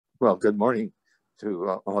Well, good morning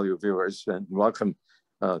to all your viewers, and welcome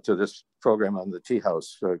to this program on the Tea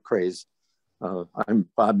House Craze. I'm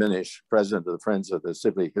Bob Minish, president of the Friends of the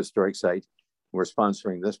Sibley Historic Site. We're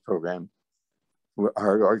sponsoring this program.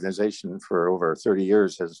 Our organization for over 30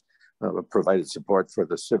 years has provided support for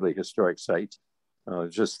the Sibley Historic Site.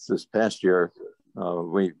 Just this past year,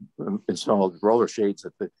 we installed roller shades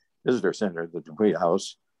at the visitor center, the Dupuy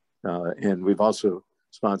House, and we've also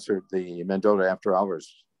sponsored the Mendota After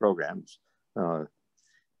Hours programs.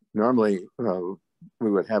 Normally,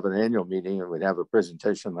 we would have an annual meeting and we'd have a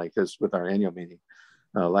presentation like this with our annual meeting.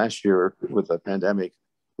 Last year, with the pandemic,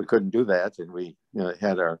 we couldn't do that, and we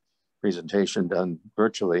had our presentation done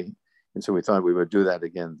virtually, and so we thought we would do that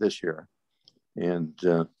again this year. And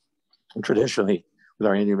traditionally, with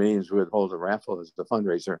our annual meetings, we would hold a raffle as the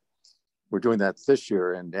fundraiser. We're doing that this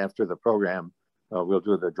year, and after the program, we'll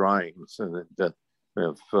do the drawings, and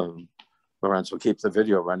if Laurence will keep the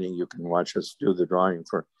video running, you can watch us do the drawing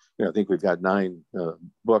for, I think we've got 9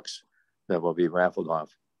 books that will be raffled off.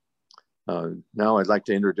 Now I'd like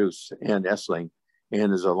to introduce Ann Essling.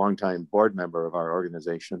 Ann is a longtime board member of our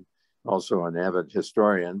organization, also an avid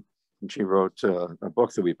historian, and she wrote a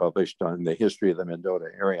book that we published on the history of the Mendota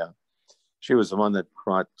area. She was the one that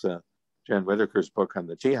brought Jan Whitaker's book on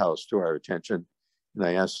the tea house to our attention, and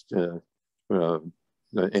I asked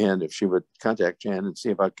Ann if she would contact Jan and see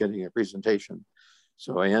about getting a presentation.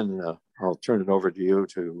 So Ann, I'll turn it over to you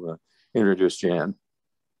to introduce Jan.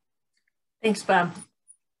 Thanks, Bob.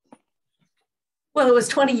 Well, it was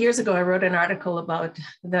 20 years ago I wrote an article about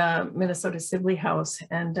the Minnesota Sibley House.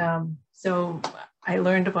 And so I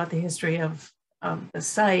learned about the history of the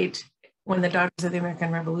site when the Daughters of the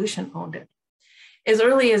American Revolution owned it. As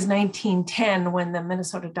early as 1910, when the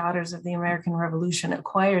Minnesota Daughters of the American Revolution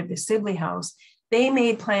acquired the Sibley House, they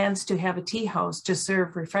made plans to have a tea house to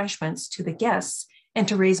serve refreshments to the guests and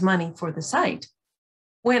to raise money for the site.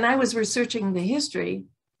 When I was researching the history,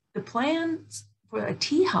 the plans for a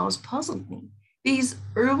tea house puzzled me. These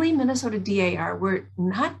early Minnesota DAR were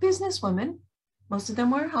not businesswomen. Most of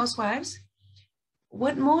them were housewives.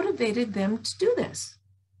 What motivated them to do this?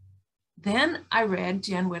 Then I read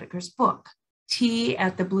Jan Whitaker's book, Tea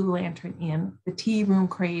at the Blue Lantern Inn, The Tea Room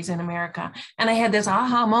Craze in America. And I had this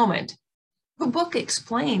aha moment. The book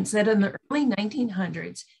explains that in the early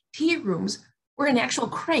 1900s, tea rooms were an actual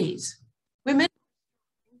craze. Women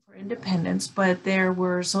were for independence, but there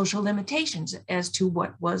were social limitations as to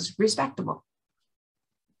what was respectable.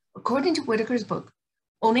 According to Whitaker's book,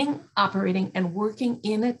 owning, operating, and working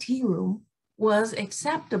in a tea room was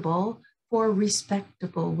acceptable for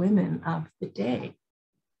respectable women of the day.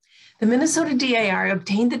 The Minnesota DAR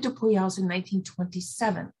obtained the Dupuy House in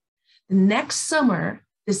 1927. The next summer,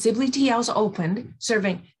 the Sibley Tea House opened,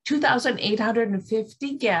 serving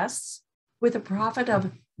 2,850 guests with a profit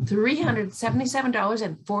of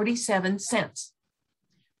 $377.47.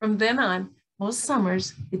 From then on, most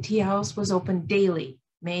summers, the tea house was open daily,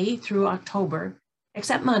 May through October,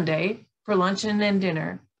 except Monday for luncheon and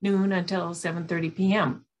dinner, noon until 7:30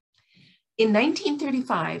 p.m. In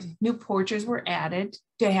 1935, new porches were added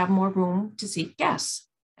to have more room to seat guests.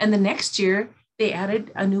 And the next year, they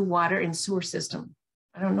added a new water and sewer system.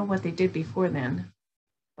 I don't know what they did before then,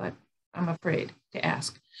 but I'm afraid to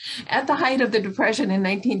ask. At the height of the Depression in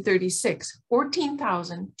 1936,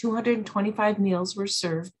 14,225 meals were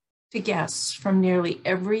served to guests from nearly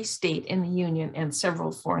every state in the Union and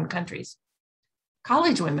several foreign countries.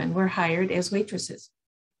 College women were hired as waitresses.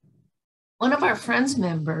 One of our Friends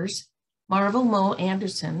members, Marvel Moe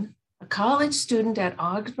Anderson, a college student at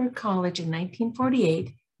Augsburg College in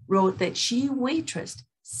 1948, wrote that she waitressed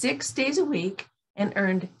 6 days a week and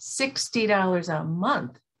earned $60 a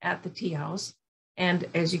month at the tea house. And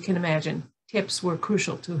as you can imagine, tips were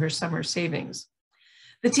crucial to her summer savings.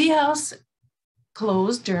 The tea house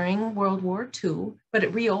closed during World War II, but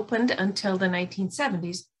it reopened until the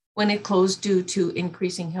 1970s when it closed due to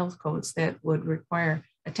increasing health codes that would require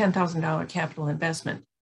a $10,000 capital investment.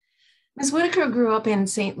 Ms. Whitaker grew up in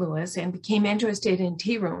St. Louis and became interested in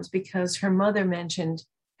tea rooms because her mother mentioned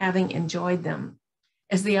having enjoyed them.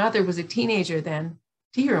 As the author was a teenager then,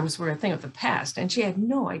 tea rooms were a thing of the past, and she had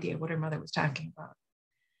no idea what her mother was talking about.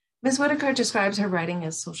 Ms. Whitaker describes her writing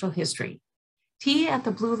as social history. Tea at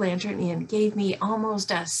the Blue Lantern Inn gave me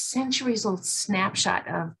almost a centuries-old snapshot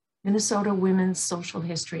of Minnesota women's social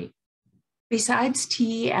history. Besides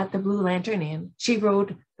Tea at the Blue Lantern Inn, she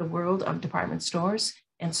wrote The World of Department Stores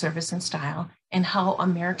and Service and Style, and how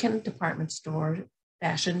American department stores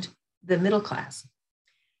fashioned the middle class.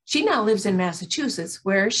 She now lives in Massachusetts,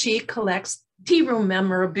 where she collects tea room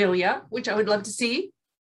memorabilia, which I would love to see.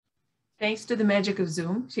 Thanks to the magic of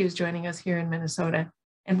Zoom, she is joining us here in Minnesota.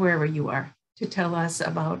 and wherever you are, to tell us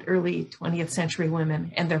about early 20th century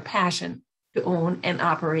women and their passion to own and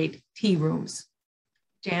operate tea rooms.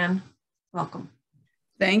 Jan, welcome.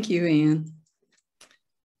 Thank you, Anne.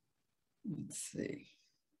 Let's see.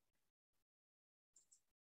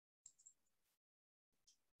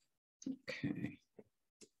 Okay.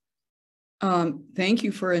 Thank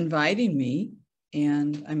you for inviting me,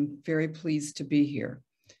 and I'm very pleased to be here.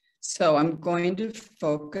 So I'm going to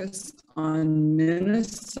focus on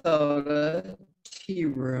Minnesota tea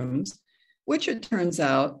rooms, which it turns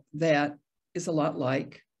out that is a lot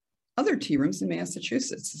like other tea rooms in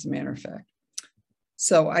Massachusetts, as a matter of fact.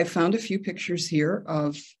 So I found a few pictures here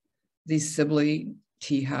of the Sibley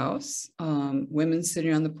Tea House, women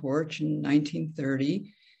sitting on the porch in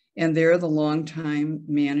 1930. And they're the longtime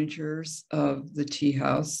managers of the tea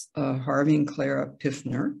house, Harvey and Clara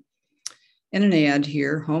Piffner. And an ad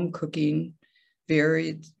here, home cooking,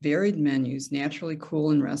 varied menus, naturally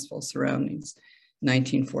cool and restful surroundings,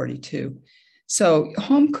 1942. So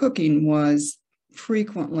home cooking was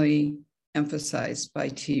frequently emphasized by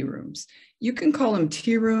tea rooms. You can call them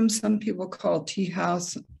tea rooms. Some people call tea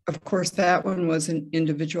house. Of course, that one was an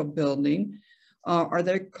individual building. Or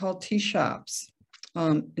they're called tea shops.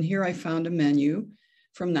 And here I found a menu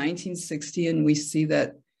from 1960, and we see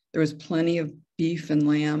that there was plenty of beef and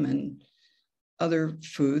lamb and other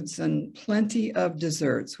foods and plenty of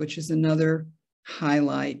desserts, which is another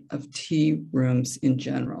highlight of tea rooms in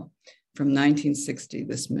general. From 1960,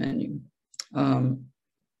 this menu.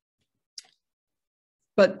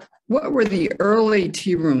 But what were the early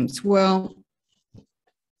tea rooms? Well,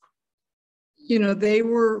 you know, they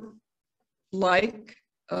were like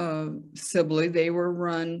Sibley, they were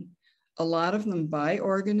run, a lot of them by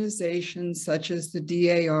organizations such as the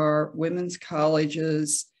DAR, women's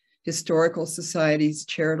colleges, historical societies,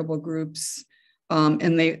 charitable groups,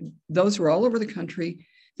 and those were all over the country.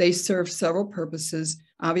 They served several purposes.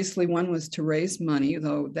 Obviously, one was to raise money,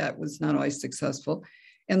 though that was not always successful.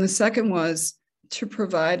 And the second was to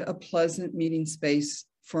provide a pleasant meeting space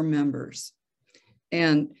for members.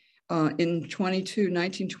 And in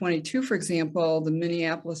 1922, for example, the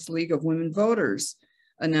Minneapolis League of Women Voters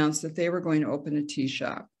announced that they were going to open a tea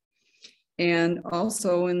shop. And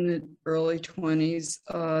also in the early 20s,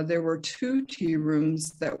 there were 2 tea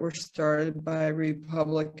rooms that were started by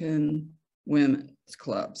Republican women's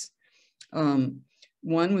clubs.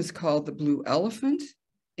 One was called the Blue Elephant,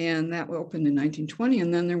 and that opened in 1920.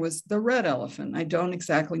 And then there was the Red Elephant. I don't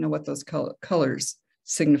exactly know what those colors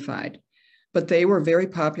signified, but they were very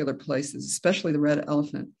popular places, especially the Red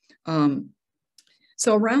Elephant.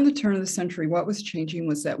 So around the turn of the century, what was changing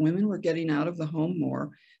was that women were getting out of the home more.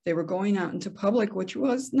 They were going out into public, which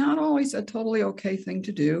was not always a totally okay thing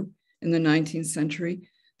to do in the 19th century.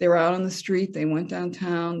 They were out on the street, they went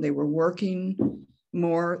downtown, they were working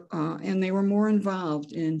more, and they were more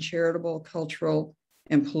involved in charitable, cultural,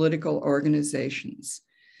 and political organizations.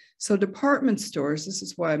 So department stores, this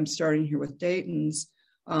is why I'm starting here with Dayton's,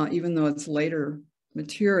 even though it's later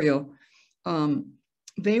material,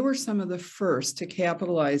 they were some of the first to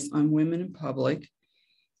capitalize on women in public.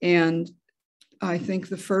 And I think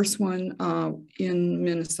the first one in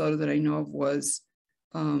Minnesota that I know of was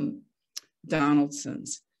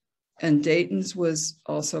Donaldson's. And Dayton's was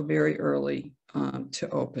also very early to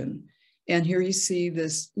open. And here you see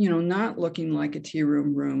this, you know, not looking like a tea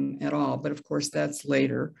room at all, but of course that's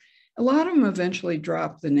later. A lot of them eventually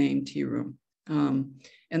dropped the name tea room.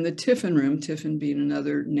 And the Tiffin room, Tiffin being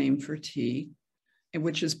another name for tea,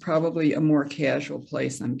 which is probably a more casual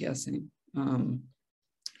place, I'm guessing.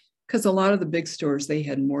 Because a lot of the big stores, they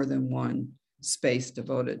had more than one space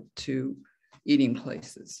devoted to eating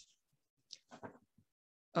places.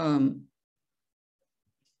 Did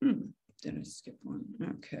I skip one?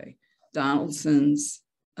 Okay. Donaldson's,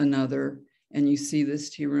 another, and you see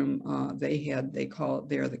this tea room, they call it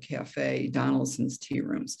there the cafe, Donaldson's tea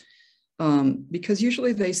rooms. Because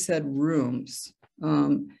usually they said rooms.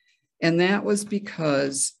 And that was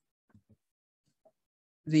because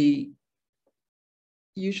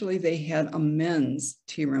usually they had a men's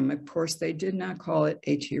tea room. Of course, they did not call it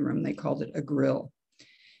a tea room, they called it a grill.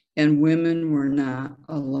 And women were not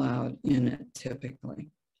allowed in it typically.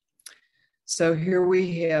 So here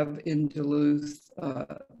we have in Duluth,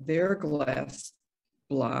 their glass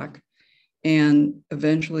block, and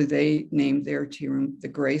eventually they named their tea room the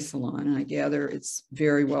Gray Salon. And I gather it's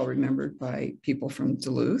very well remembered by people from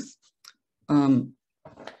Duluth.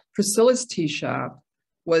 Priscilla's Tea Shop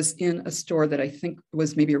was in a store that I think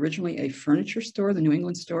was maybe originally a furniture store, the New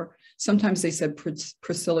England store. Sometimes they said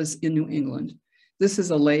Priscilla's in New England. This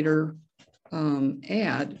is a later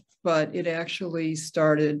ad, but it actually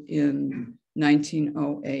started in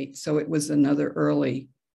 1908. So it was another early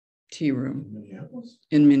tea room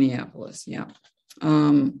in Minneapolis. Yeah.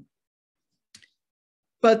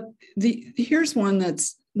 But here's one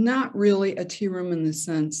that's not really a tea room in the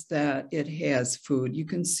sense that it has food. You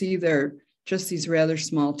can see there just these rather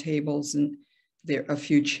small tables and there are a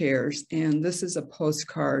few chairs. And this is a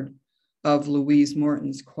postcard of Louise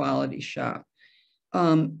Morton's Quality Shop.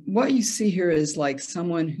 What you see here is like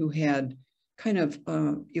someone who had kind of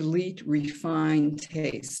elite, refined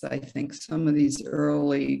tastes. I think some of these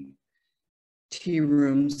early tea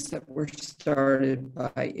rooms that were started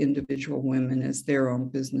by individual women as their own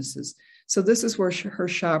businesses. So this is where her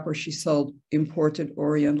shop, where she sold imported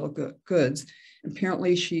Oriental goods.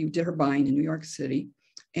 Apparently she did her buying in New York City.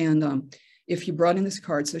 And if you brought in this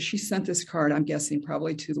card, so she sent this card, I'm guessing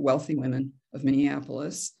probably to the wealthy women of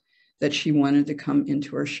Minneapolis, that she wanted to come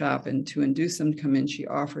into her shop, and to induce them to come in, she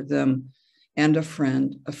offered them and a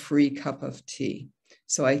friend a free cup of tea.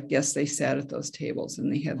 So I guess they sat at those tables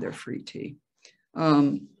and they had their free tea.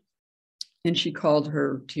 And she called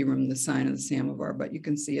her tea room the Sign of the Samovar, but you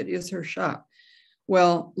can see it is her shop.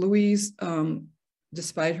 Well, Louise,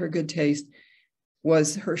 despite her good taste,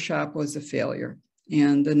 her shop was a failure.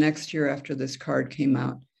 And the next year after this card came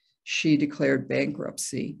out, she declared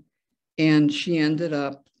bankruptcy. And she ended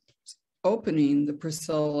up opening the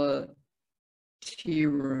Priscilla tea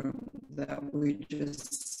room that we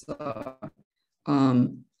just saw.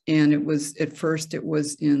 And it was, at first it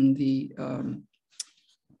was in the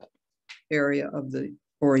area of the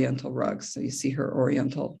Oriental rugs. So you see her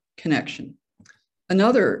Oriental connection.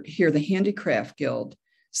 Another here, the Handicraft Guild.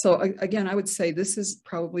 So again, I would say this is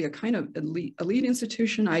probably a kind of elite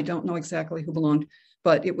institution. I don't know exactly who belonged,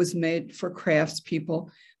 but it was made for craftspeople.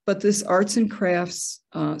 But this arts and crafts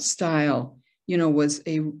style, you know, was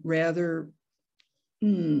a rather,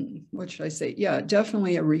 what should I say? Yeah,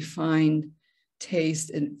 definitely a refined taste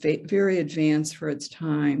and very advanced for its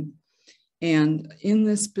time. And in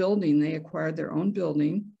this building, they acquired their own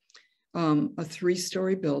building, a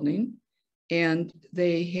 3-story building. And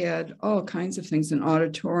they had all kinds of things, an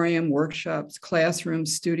auditorium, workshops,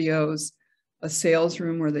 classrooms, studios, a sales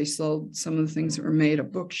room where they sold some of the things that were made, a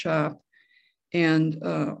bookshop, and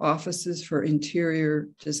offices for interior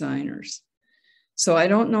designers. So I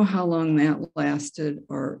don't know how long that lasted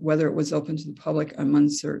or whether it was open to the public, I'm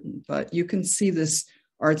uncertain, but you can see this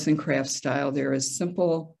arts and crafts style there is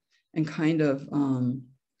simple and kind of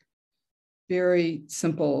very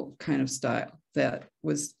simple kind of style that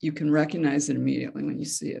was, you can recognize it immediately when you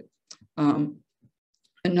see it.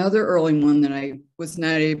 Another early one that I was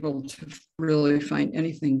not able to really find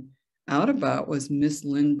anything out about was Miss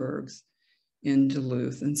Lindbergh's in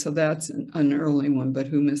Duluth. And so that's an early one, but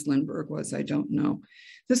who Miss Lindbergh was, I don't know.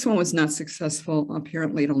 This one was not successful.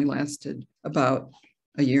 Apparently it only lasted about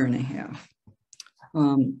a year and a half.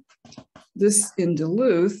 This in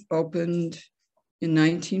Duluth opened in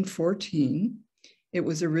 1914. It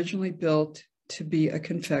was originally built to be a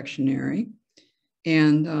confectionery,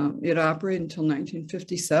 and it operated until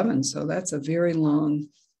 1957. So that's a very long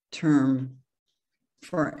term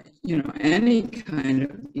for, you know, any kind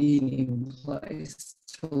of eating place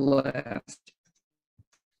to last.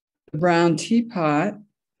 The Brown Teapot,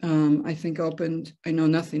 I think opened, I know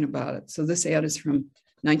nothing about it. So this ad is from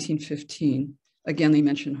 1915. Again, they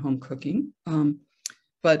mentioned home cooking,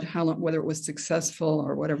 but how long, whether it was successful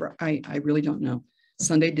or whatever, I really don't know.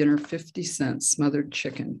 Sunday dinner, 50 cents, smothered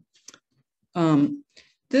chicken.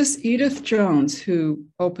 This Edith Jones, who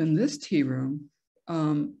opened this tea room,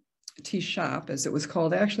 tea shop, as it was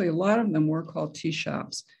called. Actually, a lot of them were called tea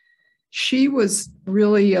shops. She was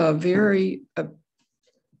really very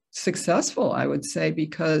successful, I would say,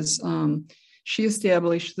 because she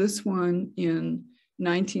established this one in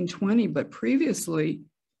 1920, but previously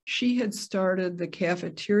she had started the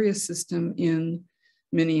cafeteria system in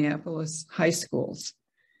Minneapolis high schools,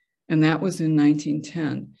 and that was in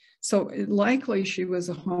 1910. So likely she was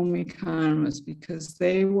a home economist because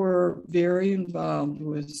they were very involved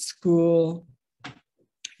with school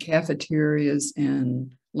cafeterias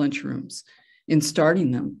and lunchrooms in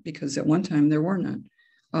starting them, because at one time there were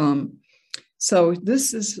none. So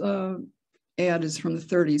this is ad is from the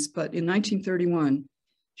 30s, but in 1931,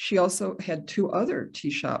 she also had 2 other tea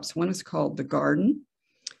shops. One is called The Garden,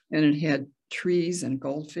 and it had trees and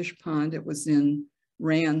goldfish pond. It was in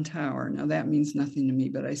Rand Tower. Now that means nothing to me,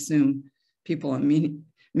 but I assume people in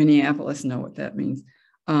Minneapolis know what that means.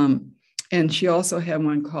 And she also had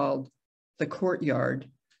one called The Courtyard,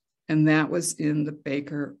 and that was in the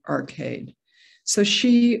Baker Arcade. So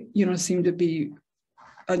she, you know, seemed to be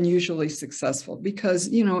unusually successful because,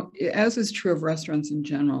 you know, as is true of restaurants in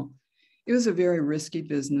general, it was a very risky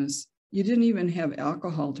business. you didn't even have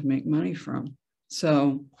alcohol to make money from.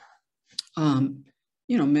 So,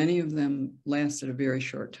 you know, many of them lasted a very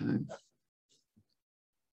short time.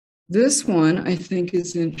 This one I think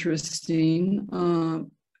is interesting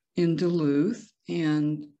in Duluth.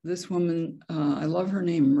 And this woman, I love her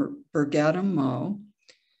name, Birgitta Moe.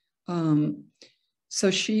 So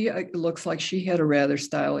she looks like she had a rather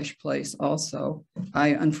stylish place also. I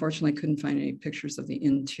unfortunately couldn't find any pictures of the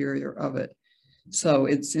interior of it. So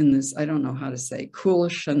it's in this, I don't know how to say,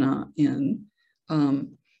 Coolishana Inn.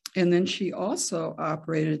 And then she also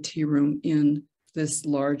operated a tea room in this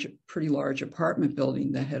large, pretty large apartment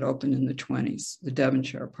building that had opened in the 1920s, the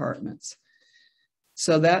Devonshire Apartments.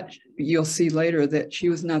 So that you'll see later that she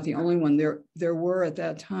was not the only one. There were at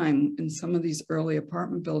that time in some of these early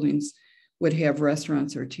apartment buildings would have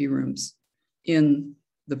restaurants or tea rooms in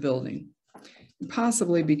the building,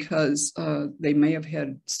 possibly because they may have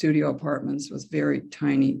had studio apartments with very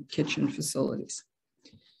tiny kitchen facilities.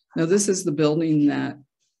 Now this is the building that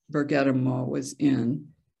Birgitta Moe was in,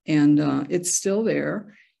 and it's still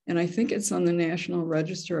there. And I think it's on the National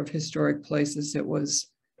Register of Historic Places. It was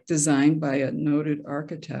designed by a noted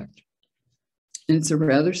architect. And it's a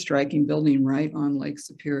rather striking building right on Lake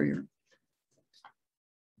Superior.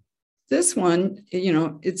 This one, you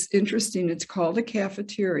know, it's interesting. It's called a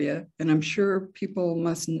cafeteria, and I'm sure people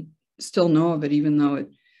must still know of it, even though it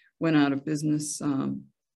went out of business, you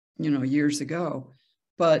know, years ago.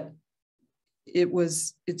 But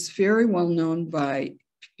it's very well known by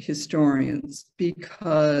historians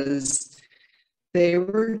because they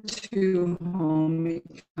were two home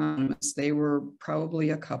economists. They were probably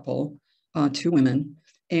a couple, two women,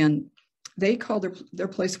 and they called their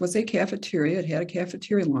place was a cafeteria. It had a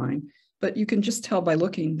cafeteria line, but you can just tell by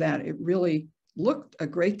looking that it really looked a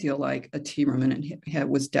great deal like a tea room, and it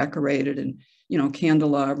was decorated and, you know,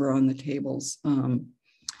 candelabra on the tables. And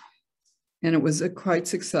it was a quite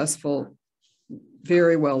successful,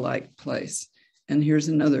 very well-liked place. And here's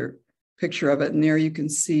another picture of it. And there you can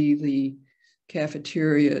see the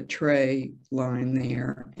cafeteria tray line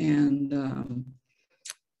there. And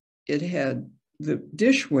it had the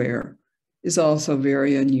dishware is also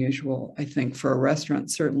very unusual, I think, for a restaurant,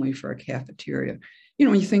 certainly for a cafeteria. You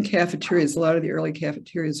know, when you think cafeterias, a lot of the early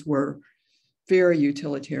cafeterias were very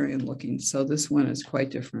utilitarian looking. So this one is quite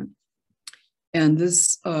different. And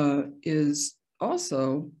this is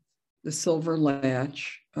also the Silver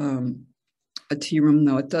Latch, a tea room,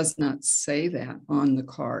 though it does not say that on the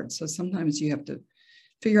card. So sometimes you have to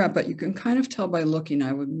figure out, but you can kind of tell by looking.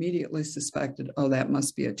 I immediately suspected, oh, that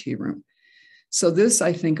must be a tea room. So this,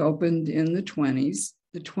 I think, opened in the 1920s.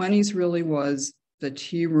 The 1920s really was the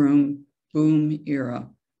tea room boom era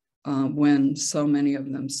when so many of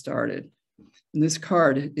them started. And this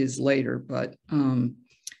card is later, but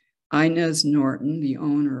Inez Norton, the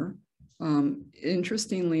owner,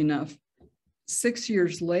 interestingly enough, 6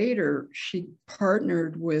 years later, she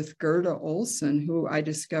partnered with Gerda Olson, who I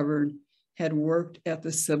discovered had worked at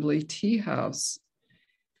the Sibley Tea House.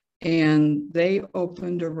 And they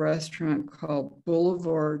opened a restaurant called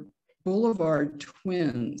Boulevard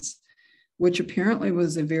Twins, which apparently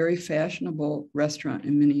was a very fashionable restaurant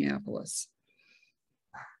in Minneapolis.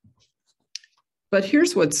 But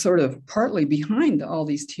here's what's sort of partly behind all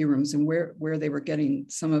these tea rooms and where they were getting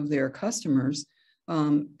some of their customers.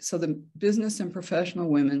 So the Business and Professional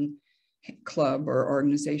Women Club or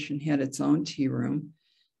organization had its own tea room.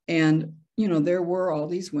 And, you know, there were all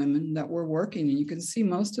these women that were working, and you can see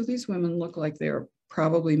most of these women look like they're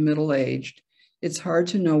probably middle-aged. It's hard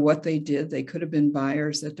to know what they did. They could have been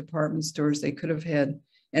buyers at department stores. They could have had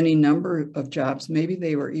any number of jobs. Maybe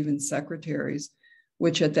they were even secretaries,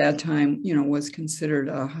 which at that time, you know, was considered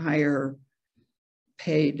a higher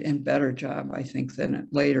paid and better job, I think, than it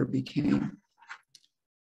later became.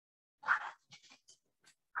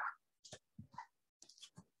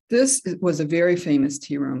 This was a very famous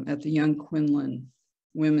tea room at the Young Quinlan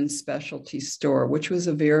Women's Specialty Store, which was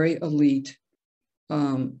a very elite,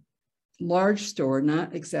 large store,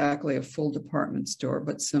 not exactly a full department store,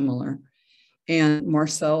 but similar. And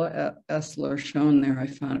Marcella Essler, shown there, I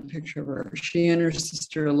found a picture of her. She and her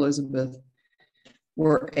sister Elizabeth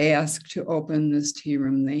were asked to open this tea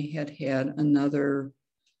room. They had another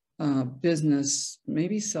business,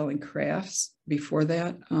 maybe selling crafts before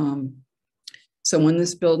that. So when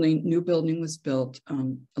this new building was built,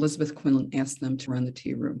 Elizabeth Quinlan asked them to run the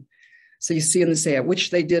tea room. So you see in this ad, which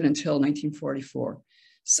they did until 1944.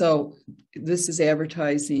 So this is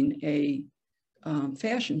advertising a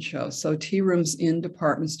fashion show. So tea rooms in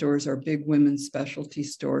department stores or big women's specialty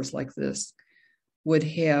stores like this would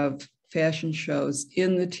have fashion shows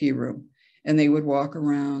in the tea room, and they would walk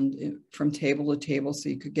around from table to table so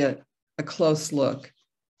you could get a close look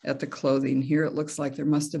at the clothing. Here it looks like there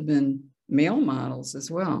must have been male models as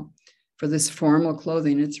well for this formal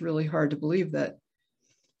clothing. It's really hard to believe that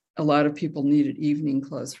a lot of people needed evening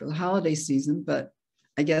clothes for the holiday season, but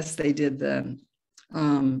I guess they did then.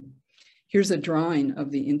 Here's a drawing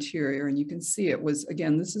of the interior, and you can see it was,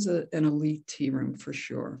 again, this is an elite tea room for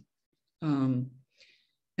sure. And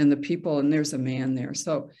the people, and there's a man there.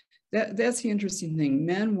 So that's the interesting thing.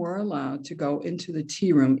 Men were allowed to go into the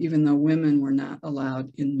tea room, even though women were not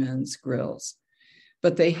allowed in men's grills,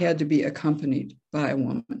 but they had to be accompanied by a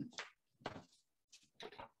woman.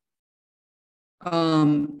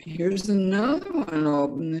 Here's another one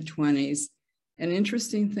open in the 20s. An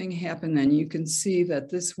interesting thing happened then. You can see that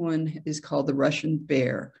this one is called the Russian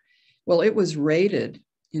Bear. Well, it was raided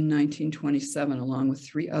in 1927 along with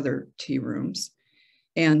 3 other tea rooms.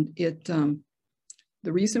 And it,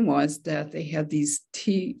 the reason was that they had these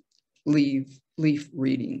tea leaf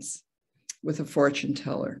readings with a fortune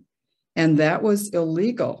teller. And that was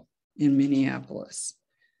illegal in Minneapolis.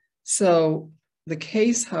 So the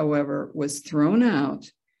case, however, was thrown out,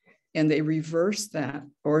 and they reversed that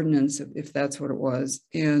ordinance, if that's what it was.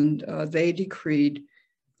 And they decreed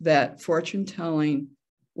that fortune telling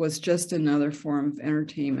was just another form of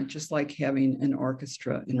entertainment, just like having an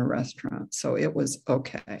orchestra in a restaurant. So it was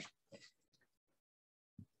okay.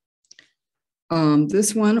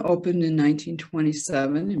 This one opened in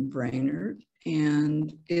 1927 in Brainerd,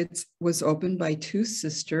 and it was opened by 2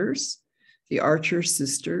 sisters, the Archer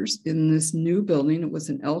sisters, in this new building. It was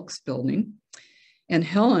an Elks building. And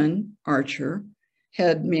Helen Archer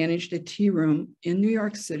had managed a tea room in New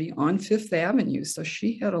York City on 5th Avenue. So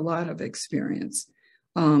she had a lot of experience.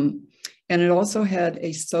 And it also had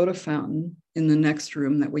a soda fountain in the next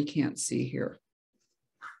room that we can't see here.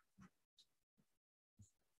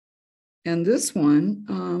 And this one,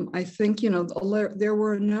 I think, you know, there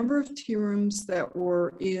were a number of tea rooms that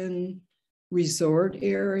were in resort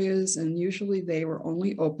areas, and usually they were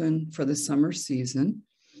only open for the summer season.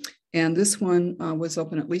 And this one was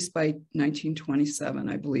open at least by 1927,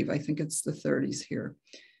 I believe. I think it's the 30s here.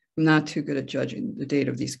 I'm not too good at judging the date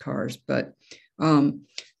of these cars, but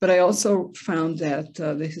I also found that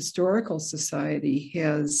the Historical Society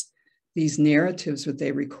has these narratives that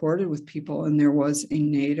they recorded with people. And there was a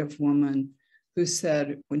Native woman who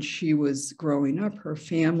said when she was growing up, her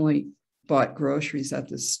family bought groceries at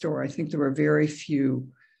this store. I think there were very few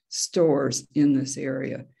stores in this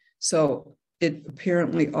area. So it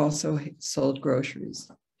apparently also sold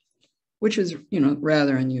groceries, which is, you know,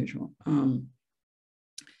 rather unusual.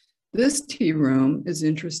 This tea room is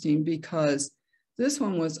interesting because this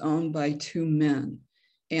one was owned by 2 men,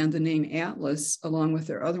 and the name Atlas, along with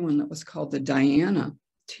their other one that was called the Diana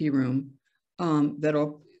Tea Room, that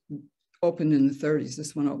opened in the 30s.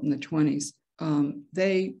 This one opened in the 20s.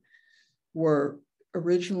 They were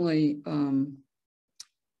originally a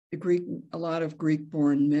lot of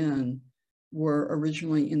Greek-born men were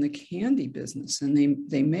originally in the candy business, and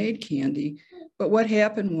they made candy. But what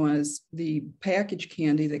happened was the packaged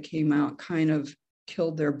candy that came out kind of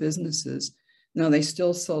killed their businesses. Now they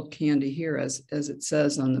still sold candy here, as it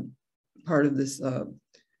says on the part of this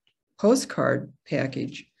postcard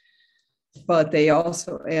package, but they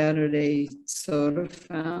also added a soda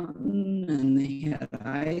fountain and they had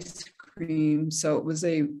ice cream. So it was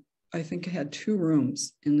I think it had 2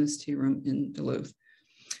 rooms in this tea room in Duluth.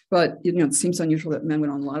 But, you know, it seems unusual that men would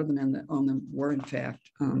own. A lot of the men that owned them were, in fact,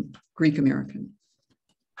 Greek American.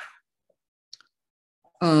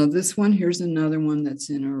 This one, here's another one that's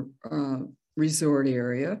in a resort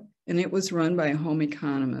area, and it was run by a home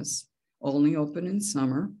economist, only open in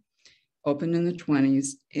summer, opened in the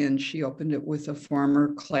 20s, and she opened it with a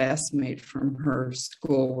former classmate from her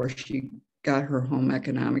school where she got her home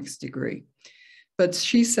economics degree. But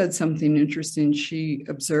she said something interesting. She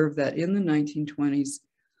observed that in the 1920s,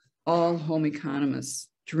 all home economists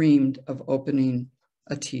dreamed of opening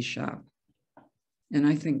a tea shop. And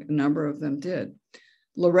I think a number of them did.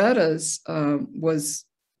 Loretta's was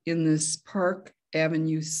in this Park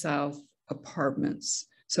Avenue South apartments.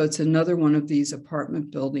 So it's another one of these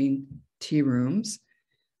apartment building tea rooms.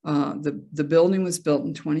 The building was built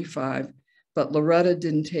in 25, but Loretta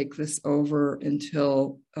didn't take this over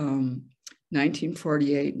until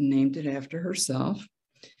 1948 and named it after herself.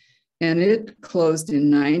 And it closed in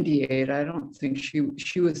 98. I don't think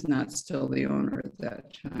she was not still the owner at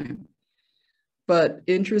that time. But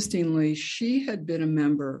interestingly, she had been a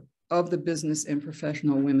member of the Business and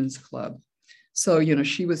Professional Women's Club. So, you know,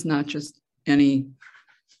 she was not just any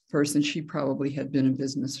person. She probably had been in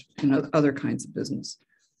business, in other kinds of business.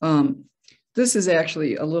 This is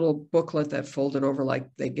actually a little booklet that folded over like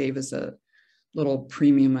they gave us a little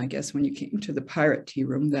premium, I guess, when you came to the Pirate Tea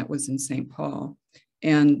Room that was in St. Paul.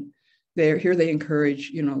 And here they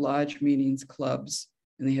encourage, lodge meetings, clubs,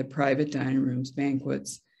 and they had private dining rooms,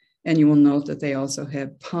 banquets. And you will note that they also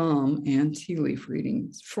had palm and tea leaf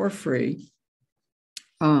readings for free.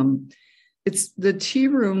 It's the tea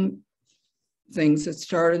room things that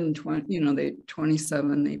started in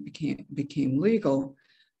 27, they became legal.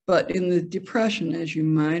 But in the Depression, as you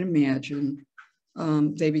might imagine,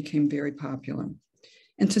 they became very popular.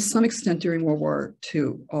 And to some extent during World War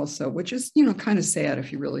II also, which is, kind of sad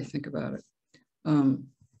if you really think about it.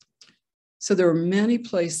 So there were many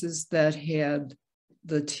places that had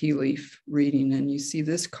the tea leaf reading, and you see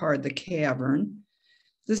this card, the Cavern.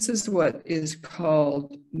 This is what is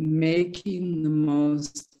called making the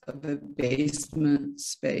most of a basement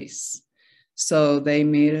space. So they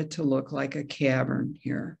made it to look like a cavern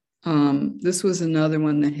here. This was another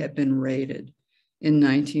one that had been raided in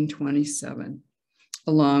 1927,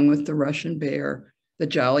 along with the Russian Bear, the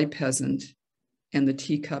Jolly Peasant, and the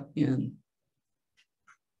Teacup Inn.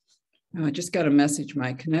 Now, I just got a message,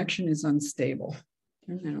 my connection is unstable.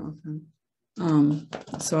 Turn that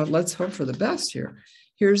off. So let's hope for the best here.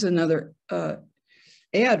 Here's another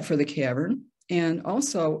ad for the Cavern. And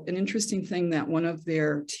also an interesting thing that one of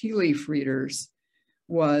their tea leaf readers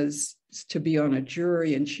was to be on a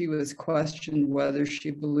jury, and she was questioned whether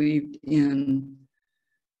she believed in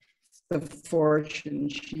the fortune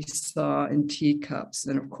she saw in teacups.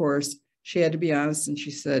 And of course, she had to be honest, and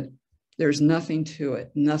she said, there's nothing to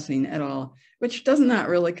it, nothing at all, which does not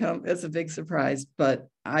really come as a big surprise. But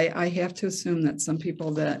I have to assume that some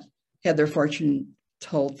people that had their fortune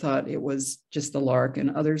told thought it was just a lark,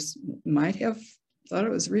 and others might have thought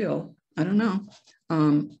it was real. I don't know.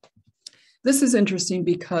 This is interesting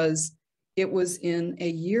because it was in a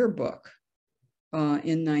yearbook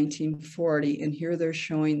in 1940, and here they're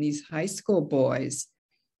showing these high school boys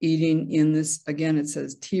eating in this, again, it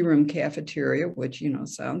says tea room cafeteria, which,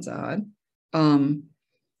 sounds odd.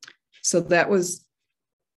 So that was,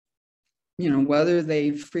 whether they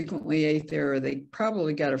frequently ate there or they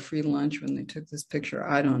probably got a free lunch when they took this picture,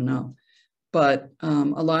 I don't know. But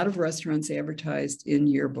a lot of restaurants advertised in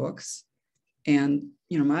yearbooks. And,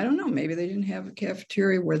 I don't know, maybe they didn't have a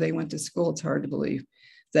cafeteria where they went to school. It's hard to believe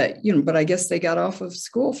that, but I guess they got off of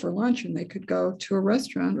school for lunch and they could go to a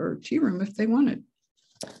restaurant or a tea room if they wanted.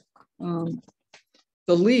 The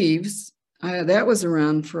Leaves, that was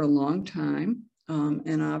around for a long time.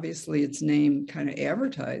 And obviously its name kind of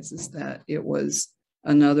advertises that it was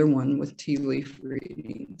another one with tea leaf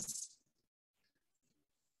readings.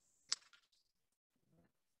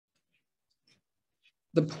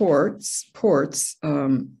 The Ports,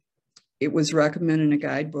 it was recommended in a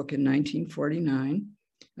guidebook in 1949.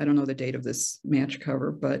 I don't know the date of this match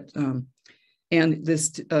cover, but, and this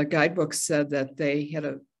guidebook said that they had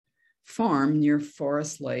a farm near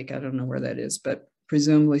Forest Lake. I don't know where that is, but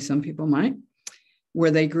presumably some people might,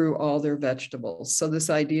 where they grew all their vegetables. So this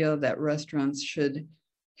idea that restaurants should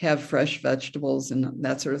have fresh vegetables and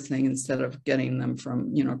that sort of thing instead of getting them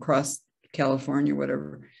from, across California,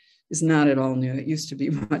 whatever, is not at all new. It used to be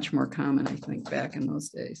much more common, I think, back in those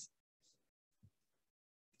days.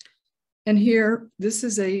 And here, this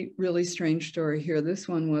is a really strange story here. This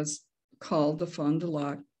one was called the Fond du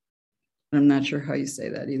Lac. I'm not sure how you say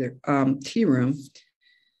that either, tea room.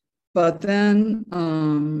 But then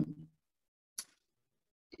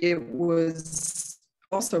it was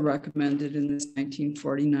also recommended in this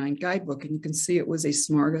 1949 guidebook. And you can see it was a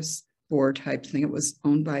smorgasbord type thing. It was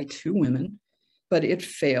owned by two women, but it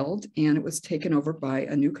failed and it was taken over by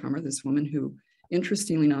a newcomer, this woman who,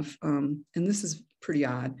 interestingly enough, and this is pretty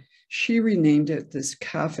odd, she renamed it this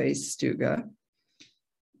Cafe Stuga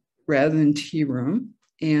rather than tea room.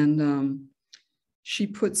 And she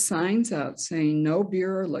put signs out saying no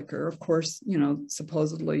beer or liquor. Of course,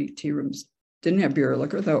 supposedly tea rooms didn't have beer or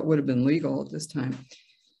liquor, though it would have been legal at this time.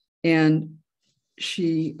 And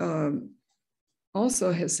she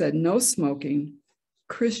also has said no smoking,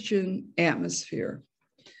 Christian atmosphere.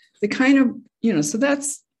 The kind of, so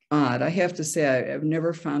that's odd. I have to say, I've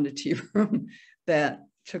never found a tea room that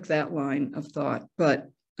took that line of thought.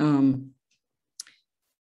 But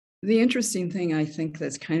the interesting thing I think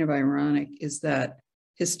that's kind of ironic is that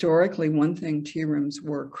historically, one thing tea rooms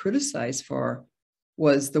were criticized for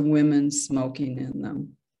was the women smoking in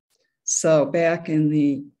them. So back in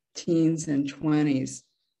the teens and 20s,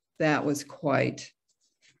 that was quite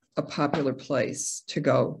a popular place to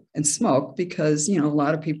go and smoke because, a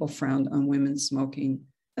lot of people frowned on women smoking,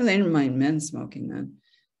 and they didn't mind men smoking then,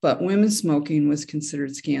 but women smoking was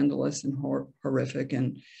considered scandalous and horrific.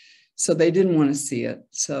 And So they didn't want to see it.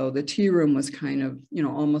 So the tea room was kind of, you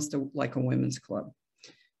know, almost like a women's club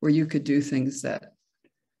where you could do things that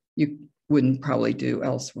you wouldn't probably do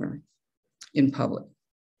elsewhere in public.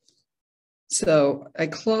 So I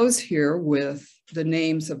close here with the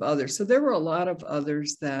names of others. So there were a lot of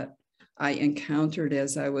others that I encountered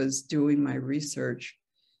as I was doing my research.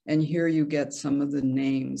 And here you get some of the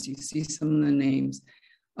names. You see some of the names,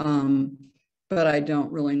 but I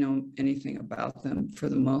don't really know anything about them for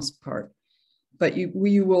the most part. But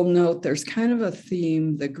you will note there's kind of a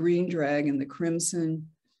theme: the green dragon, the crimson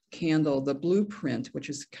candle, the blueprint, which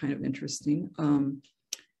is kind of interesting.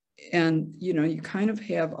 And, you know, you kind of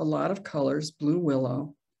have a lot of colors, blue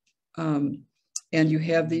willow. And you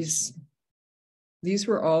have these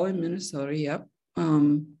were all in Minnesota, yep.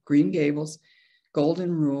 Green Gables,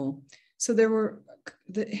 Golden Rule. So there were,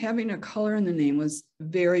 having a color in the name was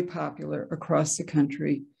very popular across the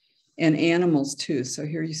country, and animals too. So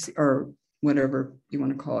here you see, or whatever you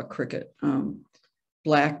want to call it, cricket,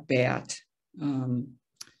 black bat.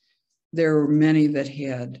 There were many that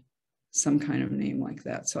had some kind of name like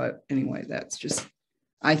that. So anyway, that's just,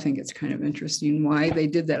 I think it's kind of interesting why they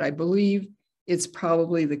did that. I believe it's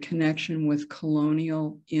probably the connection with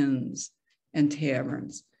colonial inns and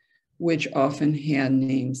taverns, which often had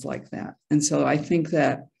names like that. And so I think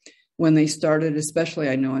that when they started, especially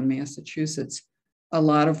I know in Massachusetts, a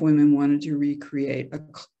lot of women wanted to recreate a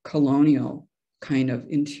colonial kind of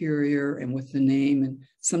interior, and with the name, and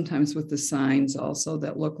sometimes with the signs also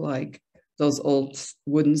that look like those old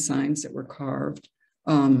wooden signs that were carved.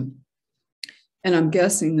 And I'm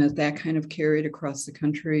guessing that that kind of carried across the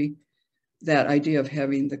country, that idea of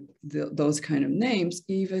having those kind of names,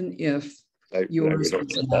 even if yours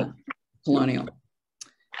was not colonial.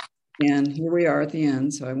 And here we are at the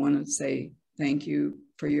end. So I want to say thank you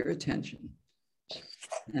for your attention.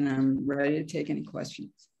 And I'm ready to take any questions.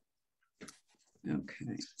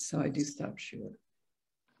 Okay, so I do stop short.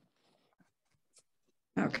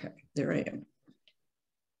 Okay, there I am.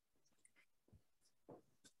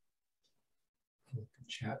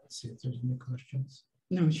 Chat and see if there's any questions.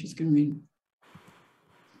 No, she's going to read.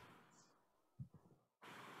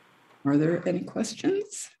 Are there any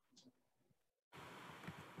questions?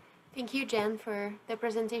 Thank you, Jen, for the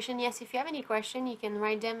presentation. Yes, if you have any question, you can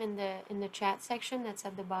write them in the chat section that's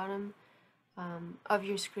at the bottom of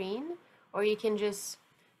your screen, or you can just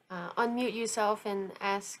unmute yourself and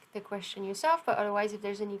ask the question yourself. But otherwise, if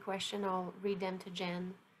there's any question, I'll read them to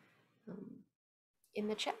Jen in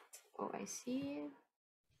the chat. Oh, I see.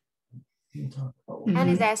 Anne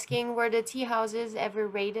is asking, were the tea houses ever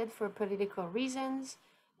raided for political reasons?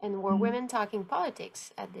 And were women talking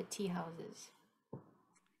politics at the tea houses?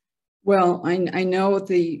 Well, I know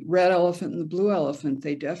the red elephant and the blue elephant,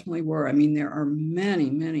 they definitely were. I mean, there are many,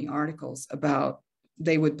 many articles about,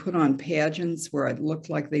 they would put on pageants where it looked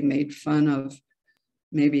like they made fun of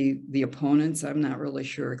maybe the opponents. I'm not really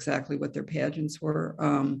sure exactly what their pageants were.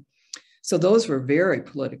 So those were very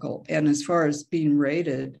political. And as far as being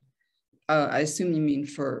raided, I assume you mean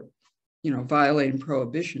for, you know, violating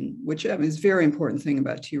prohibition, which I mean, is a very important thing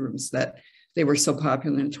about tea rooms, that they were so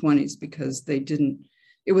popular in the 20s because they didn't,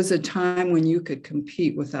 it was a time when you could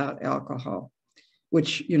compete without alcohol,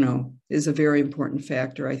 which, you know, is a very important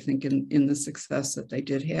factor, I think, in the success that they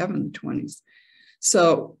did have in the 20s.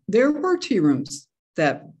 So there were tea rooms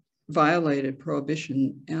that violated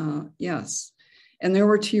prohibition, yes. And there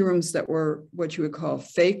were tea rooms that were what you would call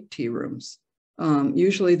fake tea rooms.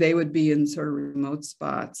 Usually they would be in sort of remote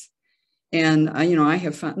spots. And you know, I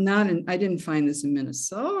have found, I didn't find this in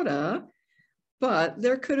Minnesota, but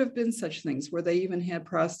there could have been such things where they even had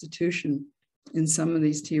prostitution in some of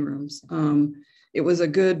these tea rooms. It was a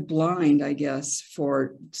good blind, I guess,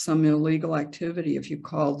 for some illegal activity if you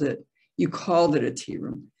called it a tea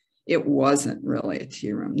room. It wasn't really a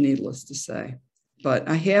tea room, needless to say. But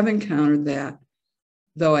I have encountered that,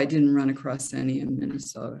 though I didn't run across any in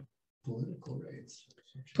Minnesota. Political raids.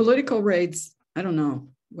 Political raids, I don't know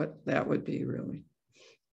what that would be really.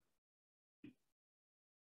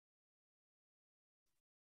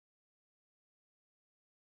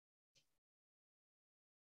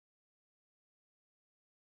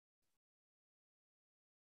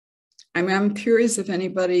 I mean, I'm curious if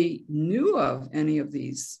anybody knew of any of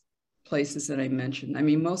these places that I mentioned. I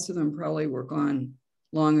mean, most of them probably were gone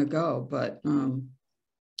long ago, but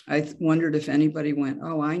I wondered if anybody went,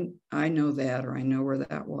 oh, I know that, or I know where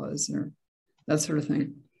that was, or that sort of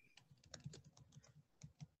thing.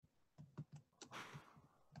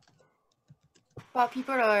 While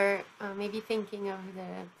people are maybe thinking of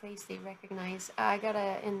the place they recognize, I got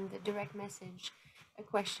in the direct message a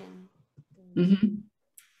question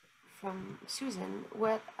from Susan.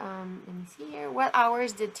 What let me see here. What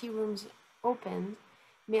hours did tea rooms open?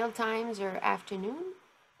 Meal times or afternoon?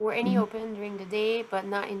 Were any open during the day but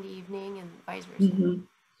not in the evening, and vice versa? Mm-hmm.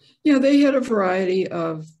 Yeah, they had a variety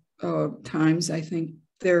of times. I think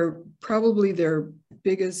probably their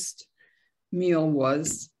biggest meal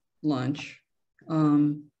was lunch,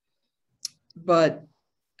 but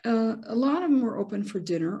a lot of them were open for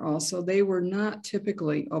dinner also. They were not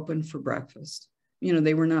typically open for breakfast. You know,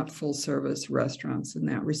 they were not full service restaurants in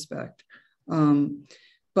that respect.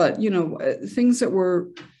 But, you know, things that were,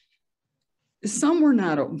 some were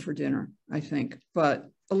not open for dinner, I think, but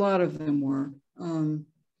a lot of them were.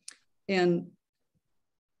 And,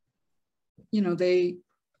 you know, they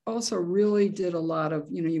also really did a lot of,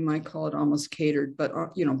 you know, you might call it almost catered, but,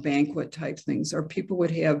 you know, banquet type things, or people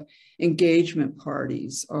would have engagement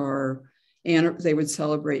parties, or they would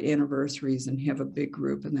celebrate anniversaries and have a big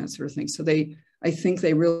group and that sort of thing. So I think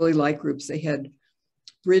they really liked groups. They had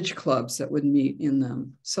bridge clubs that would meet in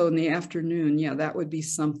them. So in the afternoon, yeah, that would be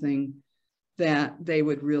something that they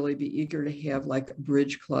would really be eager to have, like a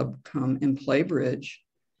bridge club come and play bridge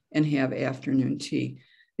and have afternoon tea.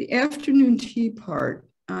 The afternoon tea part,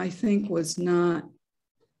 I think, was not,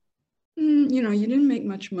 you know, you didn't make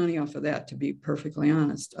much money off of that, to be perfectly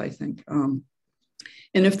honest, I think. And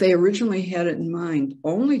if they originally had it in mind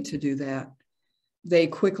only to do that, they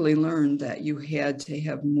quickly learned that you had to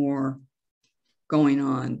have more going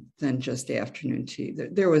on than just afternoon tea.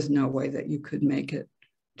 There was no way that you could make it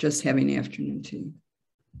just having afternoon tea.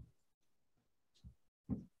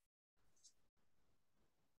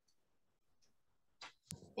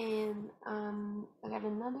 And I got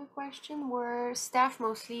another question. Were staff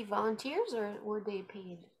mostly volunteers or were they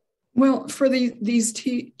paid? Well, for these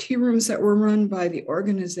tea rooms that were run by the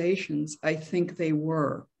organizations, I think they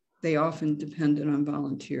were. They often depended on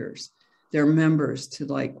volunteers, their members, to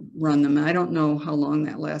like run them. I don't know how long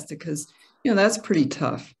that lasted, because, you know, that's pretty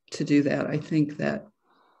tough to do that. I think that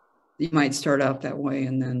you might start out that way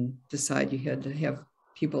and then decide you had to have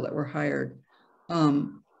people that were hired.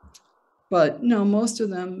 But no, most of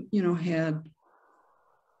them, you know, had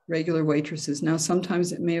regular waitresses. Now,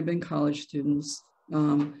 sometimes it may have been college students.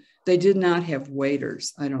 They did not have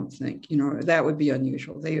waiters, I don't think. You know, that would be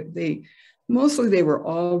unusual. Mostly they were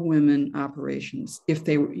all women operations, if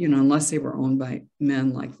they were, you know, unless they were owned by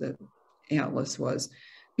men like the Atlas was,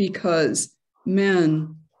 because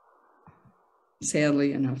men,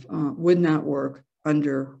 sadly enough, would not work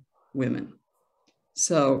under women.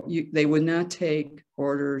 So they would not take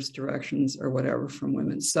orders, directions, or whatever from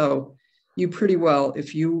women. So you pretty well,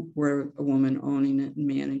 if you were a woman owning it and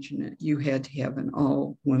managing it, you had to have an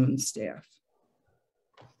all-women staff.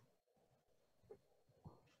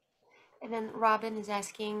 And then Robin is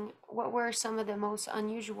asking, what were some of the most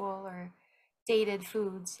unusual or dated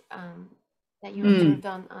foods that you observed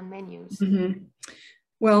on menus? Mm-hmm.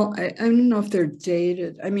 Well, I don't know if they're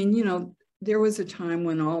dated. I mean, you know, there was a time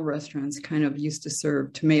when all restaurants kind of used to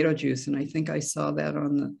serve tomato juice, and I think I saw that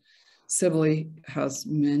on the Sibley House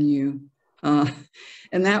menu. And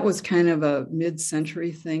that was kind of a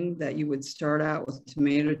mid-century thing, that you would start out with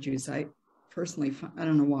tomato juice. I personally, I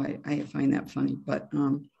don't know why I find that funny, but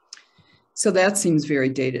so that seems very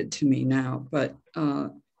dated to me now. But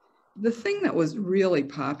the thing that was really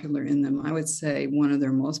popular in them, I would say one of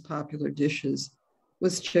their most popular dishes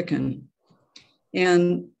was chicken.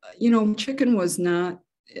 And, you know, chicken was not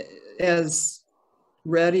as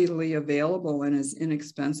readily available and as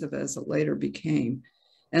inexpensive as it later became.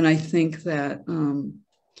 And I think that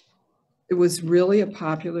it was really a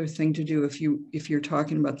popular thing to do if you're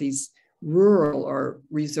talking about these rural or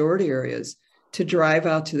resort areas, to drive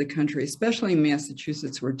out to the country, especially in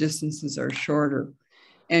Massachusetts, where distances are shorter,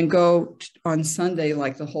 and go on Sunday,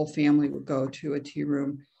 like the whole family would go to a tea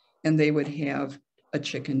room and they would have a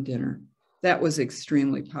chicken dinner. That was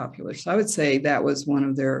extremely popular. So I would say that was one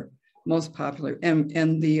of their most popular. And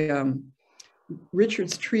the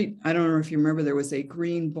Richard's Treat, I don't know if you remember, there was a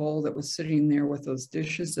green bowl that was sitting there with those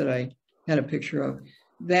dishes that I had a picture of.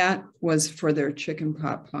 That was for their chicken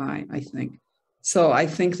pot pie, I think. So I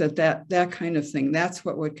think that kind of thing, that's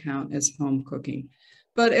what would count as home cooking.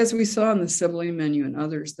 But as we saw on the Sibley menu and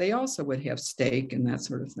others, they also would have steak and that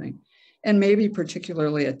sort of thing. And maybe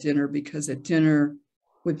particularly at dinner, because at dinner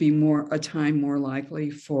would be a time more likely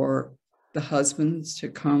for the husbands to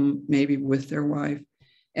come maybe with their wife,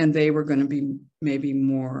 and they were going to be maybe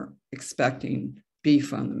more expecting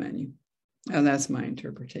beef on the menu. And that's my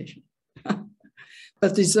interpretation.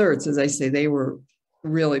 But desserts, as I say, they were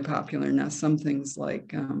really popular. Now, some things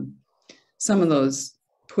like some of those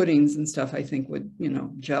puddings and stuff, I think would, you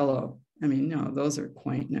know, Jell-O. I mean, no, those are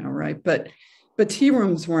quaint now, right? But But tea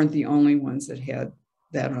rooms weren't the only ones that had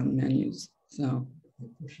that on menus. So,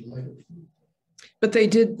 but they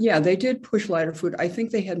did, yeah, they did push lighter food. I think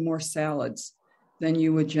they had more salads than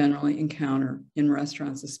you would generally encounter in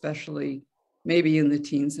restaurants, especially maybe in the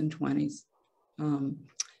teens and 20s. And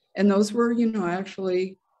those were, you know,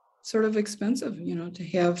 actually sort of expensive, you know, to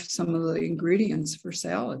have some of the ingredients for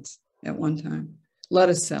salads at one time,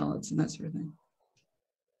 lettuce salads and that sort of thing.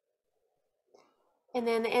 And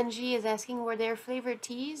then NG is asking, were there flavored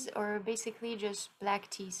teas or basically just black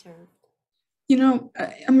tea served? You know,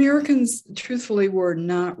 Americans, truthfully, were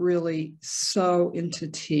not really so into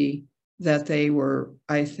tea that they were,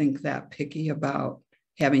 I think, that picky about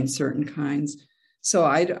having certain kinds. So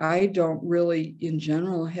I don't really, in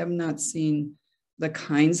general, have not seen the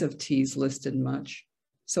kinds of teas listed much.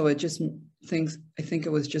 So it just I think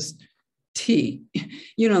it was just tea,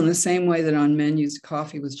 you know, in the same way that on menus,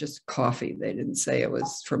 coffee was just coffee. They didn't say it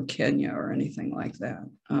was from Kenya or anything like that,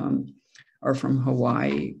 or from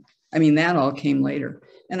Hawaii. I mean, that all came later.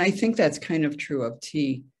 And I think that's kind of true of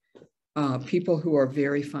tea. People who are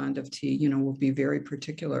very fond of tea, you know, will be very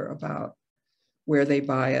particular about where they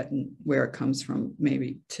buy it and where it comes from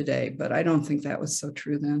maybe today. But I don't think that was so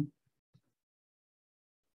true then.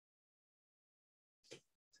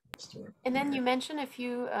 And then you mentioned a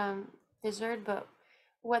few dessert, but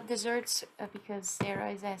what desserts, because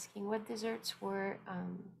Sarah is asking, what desserts were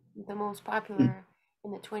the most popular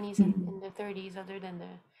in the 20s and the 30s, other than the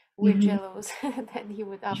weird jellos that you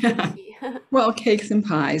would often see? Well, cakes and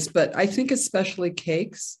pies, but I think especially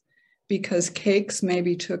cakes, because cakes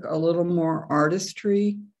maybe took a little more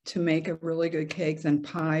artistry to make a really good cake than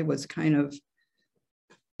pie was kind of,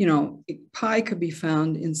 you know, pie could be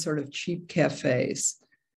found in sort of cheap cafes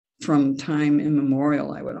from time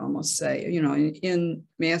immemorial, I would almost say. You know, in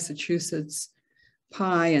Massachusetts,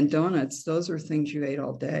 pie and donuts, those are things you ate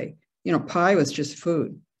all day. You know, pie was just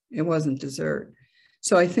food. It wasn't dessert.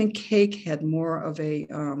 So I think cake had more of a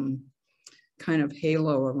kind of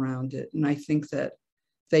halo around it. And I think that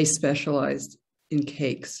they specialized in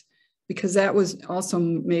cakes because that was also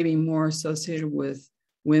maybe more associated with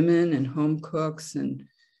women and home cooks and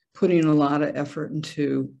putting a lot of effort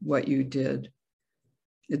into what you did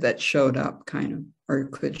that showed up kind of, or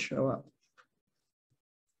could show up.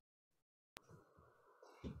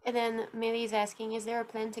 And then Millie's asking, is there a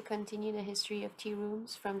plan to continue the history of tea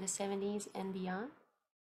rooms from the 70s and beyond?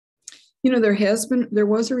 You know, there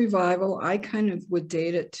was a revival. I kind of would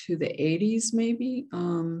date it to the 80s maybe.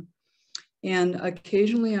 And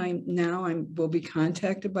occasionally I will be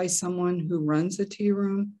contacted by someone who runs a tea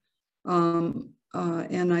room. And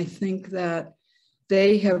I think that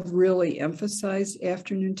they have really emphasized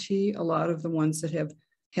afternoon tea. A lot of the ones that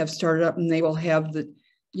have started up, and they will have the,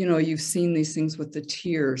 you know, you've seen these things with the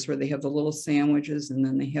tiers where they have the little sandwiches and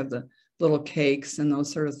then they have the little cakes and those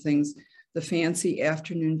sort of things. The fancy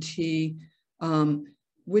afternoon tea,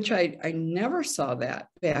 which I never saw that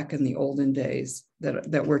back in the olden days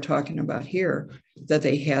that we're talking about here, that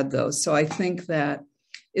they had those. So I think that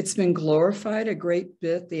it's been glorified a great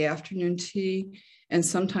bit, the afternoon tea. And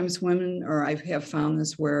sometimes women, or I have found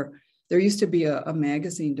this where there used to be a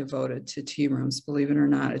magazine devoted to tea rooms, believe it or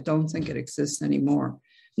not. I don't think it exists anymore.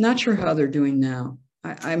 Not sure how they're doing now.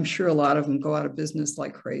 I'm sure a lot of them go out of business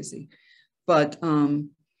like crazy, but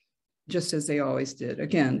just as they always did.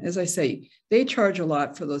 Again, as I say, they charge a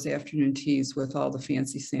lot for those afternoon teas with all the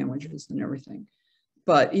fancy sandwiches and everything.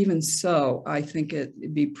 But even so, I think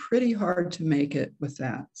it'd be pretty hard to make it with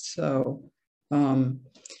that. So,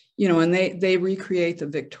 you know, and they recreate the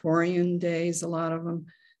Victorian days, a lot of them,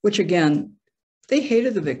 which again, they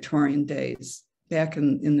hated the Victorian days back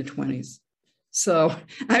in the 20s. So,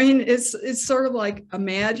 I mean, it's sort of like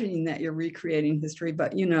imagining that you're recreating history,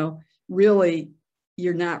 but, you know, really,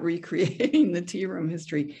 you're not recreating the tea room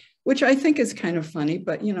history, which I think is kind of funny,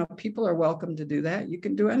 but, you know, people are welcome to do that. You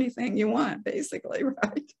can do anything you want, basically,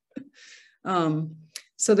 right?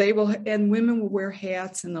 So they will, and women will wear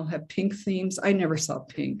hats and they'll have pink themes. I never saw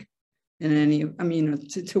pink in any, I mean,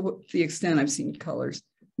 to the extent I've seen colors,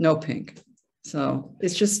 no pink. So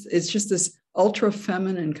it's just this ultra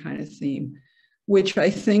feminine kind of theme, which I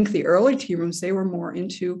think the early tea rooms, they were more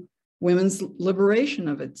into women's liberation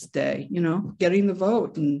of its day, you know, getting the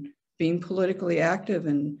vote and being politically active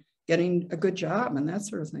and getting a good job and that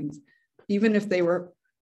sort of things. Even if they were,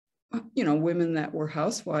 you know, women that were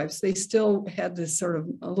housewives, they still had this sort of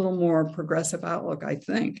a little more progressive outlook, I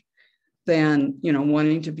think, than, you know,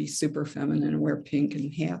 wanting to be super feminine and wear pink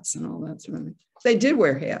and hats and all that sort of thing. They did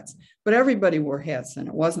wear hats, but everybody wore hats, and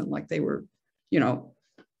it wasn't like they were, you know,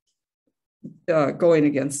 going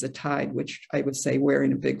against the tide, which I would say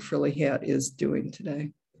wearing a big frilly hat is doing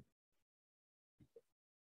today.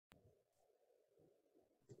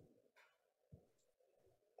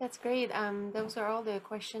 That's great. Those are all the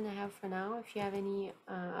questions I have for now. If you have any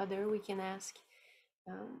other, we can ask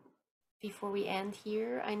before we end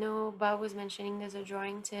here. I know Bob was mentioning there's a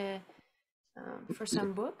drawing to for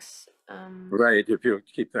some books. Right. If you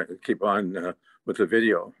keep on with the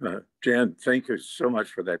video, Jan, thank you so much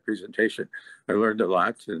for that presentation. I learned a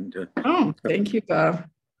lot, and Oh, thank you, Bob.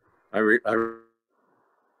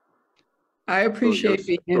 I appreciate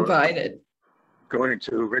being invited. Going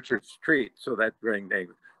to Richard Street, so that rang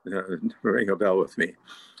a bell with me.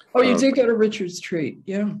 Oh, you did go to Richard Street,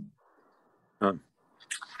 yeah.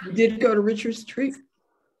 You did go to Richard Street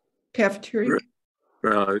cafeteria.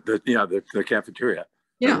 The cafeteria.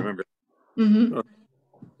 Yeah. I remember. Mm-hmm.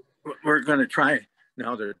 We're going to try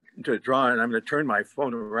now to draw, and I'm going to turn my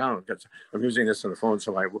phone around because I'm using this on the phone.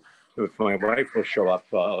 So if my wife will show up,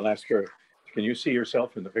 I'll ask her. Can you see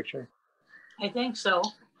yourself in the picture? I think so.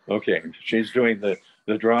 Okay, she's doing the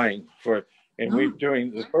drawing for, and we're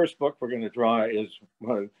doing the first book we're going to draw is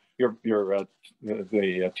the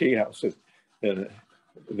tea house, the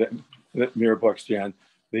books, Jan,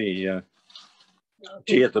 the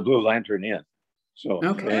tea at the Blue Lantern Inn. So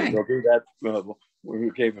okay, we'll do that. We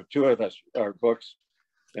gave two of us our books,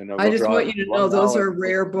 and I just want you to know those are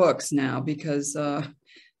rare books now because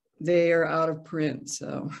they are out of print.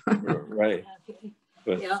 So right, Okay.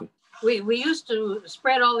 but, Yeah. We used to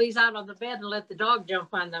spread all these out on the bed and let the dog jump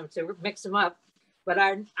on them to mix them up. But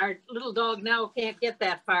our little dog now can't get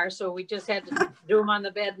that far, so we just had to do them on the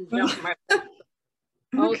bed and jump them ourselves.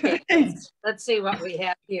 Okay, let's see what we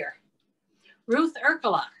have here. Ruth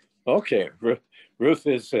Urkela. Okay, Ruth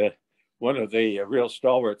is one of the real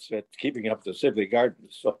stalwarts at keeping up the Sibley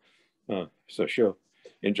Gardens, so she'll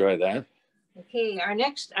enjoy that. Okay, our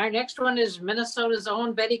next one is Minnesota's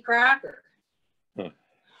own Betty Crocker.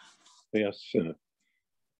 Yes.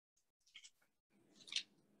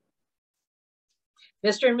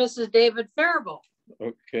 Mr. and Mrs. David Faribault.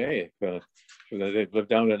 Okay, they live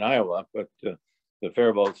down in Iowa, but the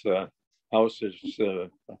Faribault's house is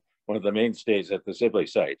one of the mainstays at the Sibley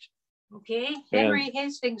site. Okay, Henry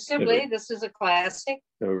Hastings Sibley, this is a classic.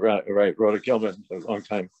 Right, Rhoda Gilman, a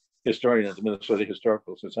longtime historian of the Minnesota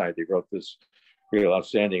Historical Society, wrote this real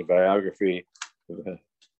outstanding biography.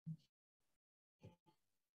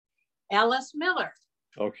 Alice Miller.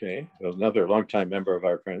 Okay, another longtime member of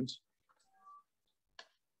our friends.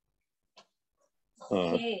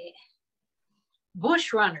 Okay.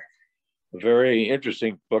 Bushrunner. A very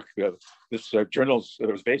interesting book. This journals,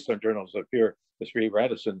 it was based on journals of Pierre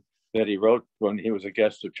Radisson that he wrote when he was a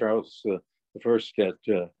guest of Charles I at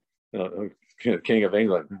King of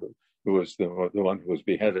England, who was the one who was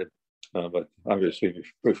beheaded. But obviously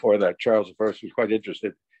before that, Charles I was quite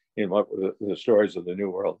interested in what were the stories of the New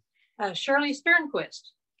World. Shirley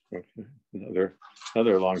Sternquist. Okay.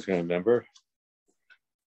 Another long-time member.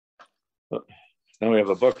 Now we have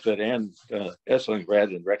a book that Ann Essling read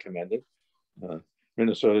and recommended,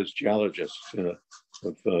 Minnesota's Geologist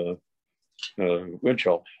of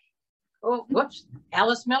Winchell. Oh, whoops,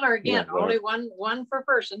 Alice Miller again. Yeah, only one per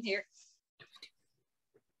person here.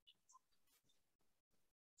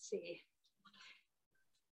 Let's see.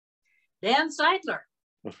 Dan Seidler.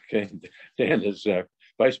 Okay, Dan is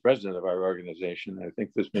vice president of our organization. I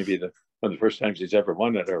think this may be one of the first times he's ever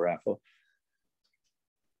won at a raffle.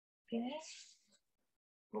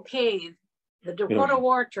 Okay, the Dakota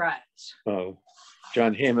War Tribes.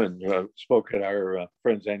 John Heyman spoke at our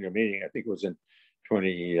Friends annual meeting. I think it was in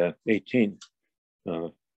 2018.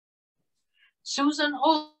 Susan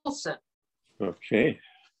Olson. Okay.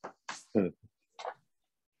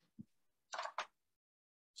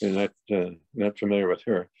 And not familiar with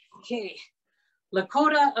her. Okay,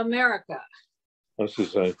 Lakota America. This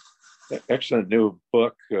is an excellent new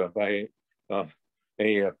book by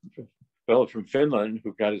a fellow from Finland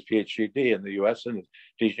who got his PhD in the US and is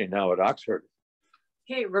teaching now at Oxford.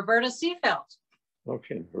 Okay, Roberta Seefeld.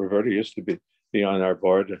 Okay, Roberta used to be on our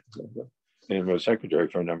board and was secretary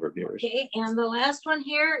for a number of years. Okay, and the last one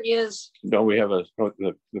here is... No, we have the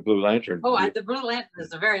Blue Lantern. Oh, the Blue Lantern is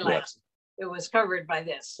the very last. Yeah. It was covered by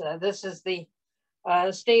this. This is the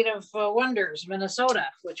State of Wonders, Minnesota,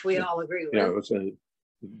 which we all agree with. Yeah, it was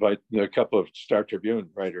by a couple of Star Tribune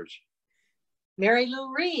writers. Mary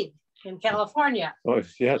Lou Reed in California. Oh,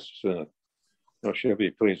 yes. She'll be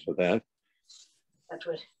pleased with that. That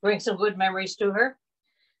would bring some good memories to her.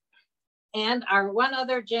 And our one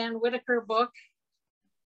other Jan Whitaker book.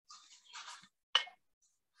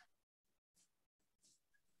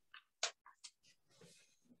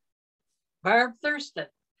 Barb Thurston.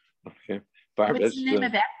 Okay. Barb, what's the name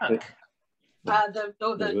of that book?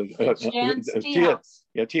 It's Jan's Tea House.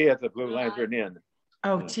 Yeah, Tea at the Blue Lantern Inn.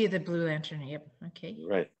 Oh, the Blue Lantern. Yep. Okay.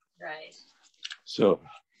 Right. Right. So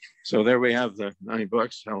there we have the 9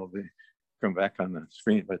 books. I'll be come back on the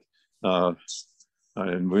screen, but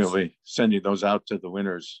and we'll be sending those out to the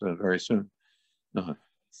winners very soon.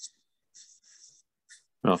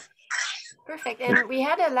 Well, Perfect. And we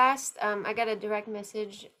had a last, I got a direct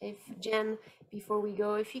message. If Jen, before we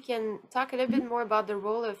go, if you can talk a little bit more about the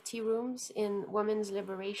role of tea rooms in women's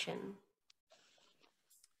liberation.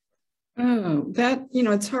 Oh, that, you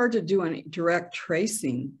know, it's hard to do any direct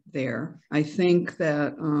tracing there. I think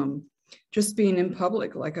that just being in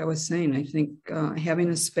public, like I was saying, I think having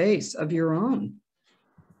a space of your own.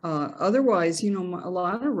 Otherwise, you know, a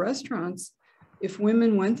lot of restaurants, if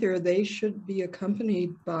women went there, they should be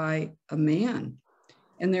accompanied by a man.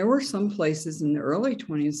 And there were some places in the early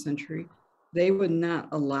 20th century, they would not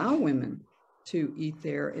allow women to eat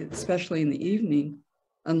there, especially in the evening,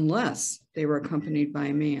 unless they were accompanied by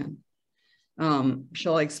a man.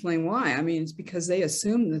 Shall I explain why? I mean, it's because they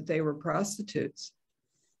assumed that they were prostitutes.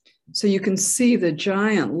 So you can see the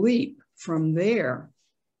giant leap from there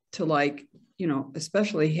to, like, you know,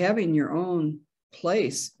 especially having your own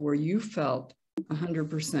place where you felt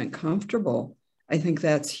 100% comfortable. I think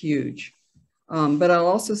that's huge. But I'll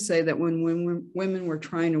also say that when women were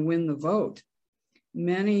trying to win the vote,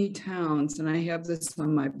 many towns, and I have this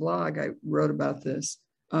on my blog, I wrote about this,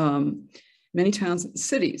 many towns,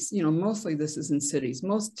 cities, you know, mostly this is in cities.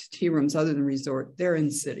 Most tea rooms other than resort, they're in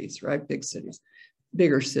cities, right? Big cities,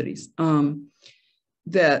 bigger cities.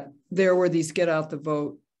 That there were these get out the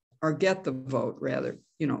vote, or get the vote rather,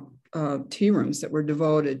 you know, tea rooms that were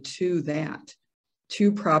devoted to that, to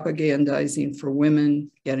propagandizing for women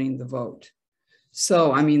getting the vote.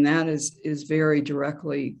 So, I mean, that is very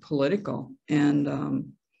directly political.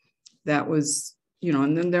 And that was, you know,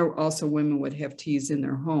 and then there also women would have teas in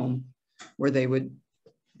their home where they would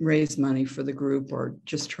raise money for the group or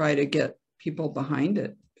just try to get people behind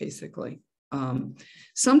it, basically.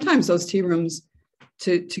 Sometimes those tea rooms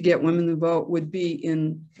to get women to vote would be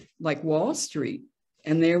in like Wall Street,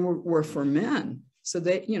 and they were for men. So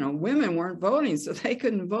they, you know, women weren't voting, so they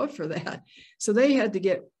couldn't vote for that. So they had to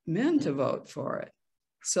get men to vote for it.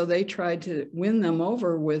 So they tried to win them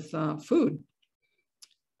over with food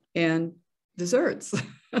and desserts.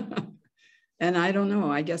 And I don't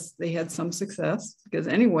know, I guess they had some success because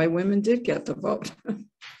anyway, women did get the vote.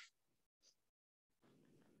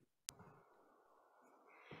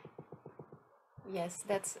 Yes,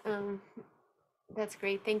 that's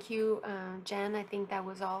great. Thank you, Jen. I think that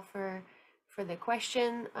was all for the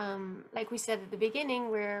question. Like we said at the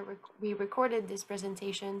beginning, we recorded this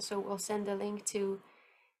presentation, so we'll send a link to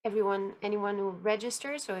anyone who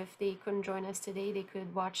registered. So if they couldn't join us today, they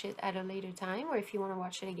could watch it at a later time, or if you want to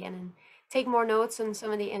watch it again and take more notes on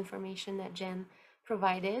some of the information that Jen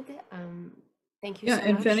provided. Thank you so much.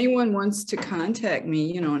 And if anyone wants to contact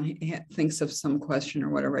me, you know, and thinks of some question or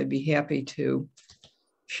whatever, I'd be happy to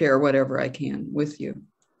share whatever I can with you.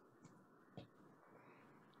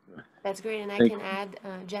 That's great, and I can add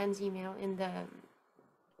Jen's email in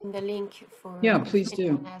the link for. Yeah, please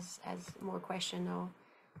do. Has more question,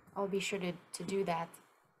 I'll be sure to do that.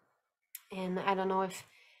 And I don't know if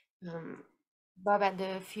Bob had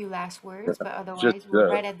a few last words, but otherwise we're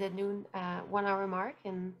right at the noon 1 hour mark,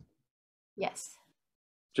 and yes.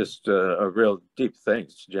 Just a real deep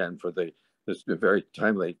thanks, Jen, for this very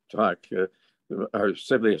timely talk. Our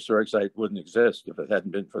Sibley Historic Site wouldn't exist if it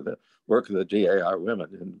hadn't been for the work of the DAR women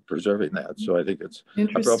in preserving that. So I think it's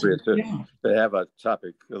appropriate to have a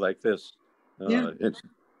topic like this.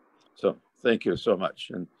 So thank you so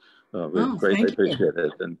much. And we greatly appreciate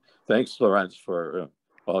it. And thanks, Laurence, for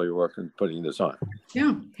all your work in putting this on.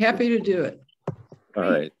 Yeah, happy to do it. All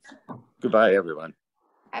right. Goodbye, everyone.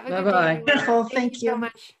 Have a good day, everyone. Wonderful. Thank you so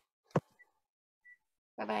much.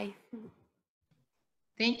 Bye-bye.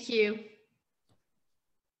 Thank you.